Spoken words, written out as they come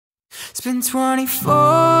It's been 24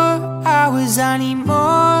 hours, I need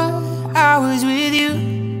more hours with you.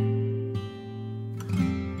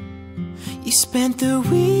 You spent the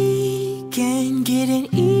weekend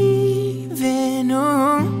getting even,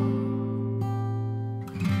 oh.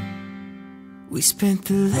 We spent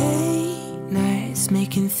the late nights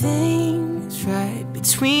making things right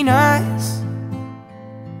between us.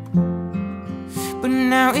 But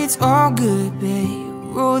now it's all good, babe.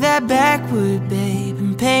 Roll that backward, babe,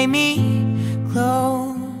 and pay me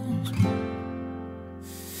close.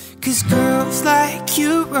 'Cause girls like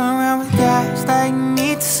you run around with guys like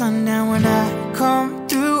me till sundown. When I come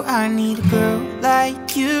through, I need a girl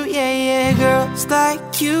like you, yeah, yeah. Girls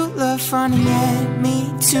like you love running at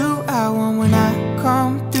me too. I want when I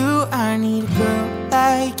come through, I need a girl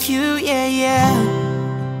like you, yeah, yeah.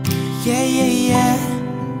 Yeah, yeah, yeah.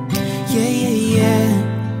 Yeah, yeah, yeah.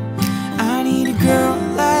 I need a girl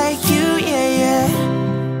like you, yeah, yeah.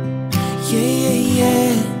 Yeah, yeah,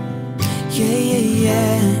 yeah. Yeah, yeah,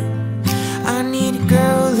 yeah. I need a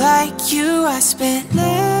girl like you. I spent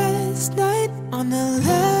last night on the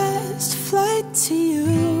last flight to you.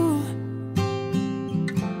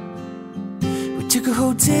 We took a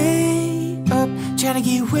whole day up, trying to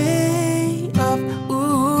get way up,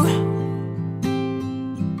 ooh.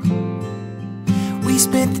 We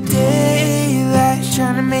spent the daylight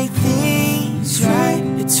trying to make things right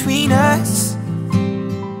between us.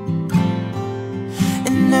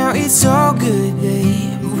 And now it's all good,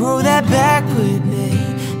 babe. Roll that backward,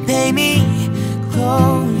 babe. Pay me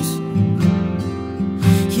close.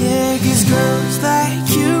 Yeah, 'cause girls like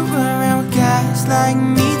you run around with guys like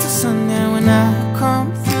me till sundown. When I come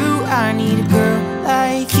through, I need a girl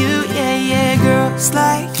like you, yeah, yeah. Girls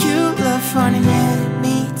like you love running at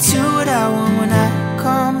me too. What I want when I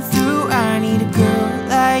come through, I need a girl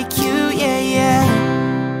like you, yeah, yeah.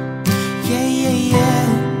 Yeah, yeah, yeah.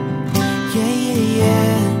 Yeah, yeah,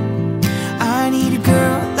 yeah. I need a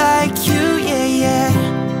girl like you, yeah, yeah.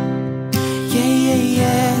 Yeah, yeah,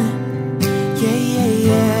 yeah. Yeah, yeah,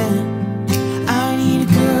 yeah. I need a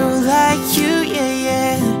girl like you, yeah,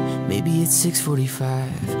 yeah. Maybe it's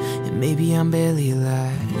 6:45, and maybe I'm barely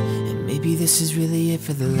alive, and maybe this is really it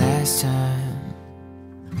for the last time.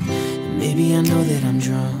 And maybe I know that I'm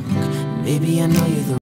drunk, maybe I know you're the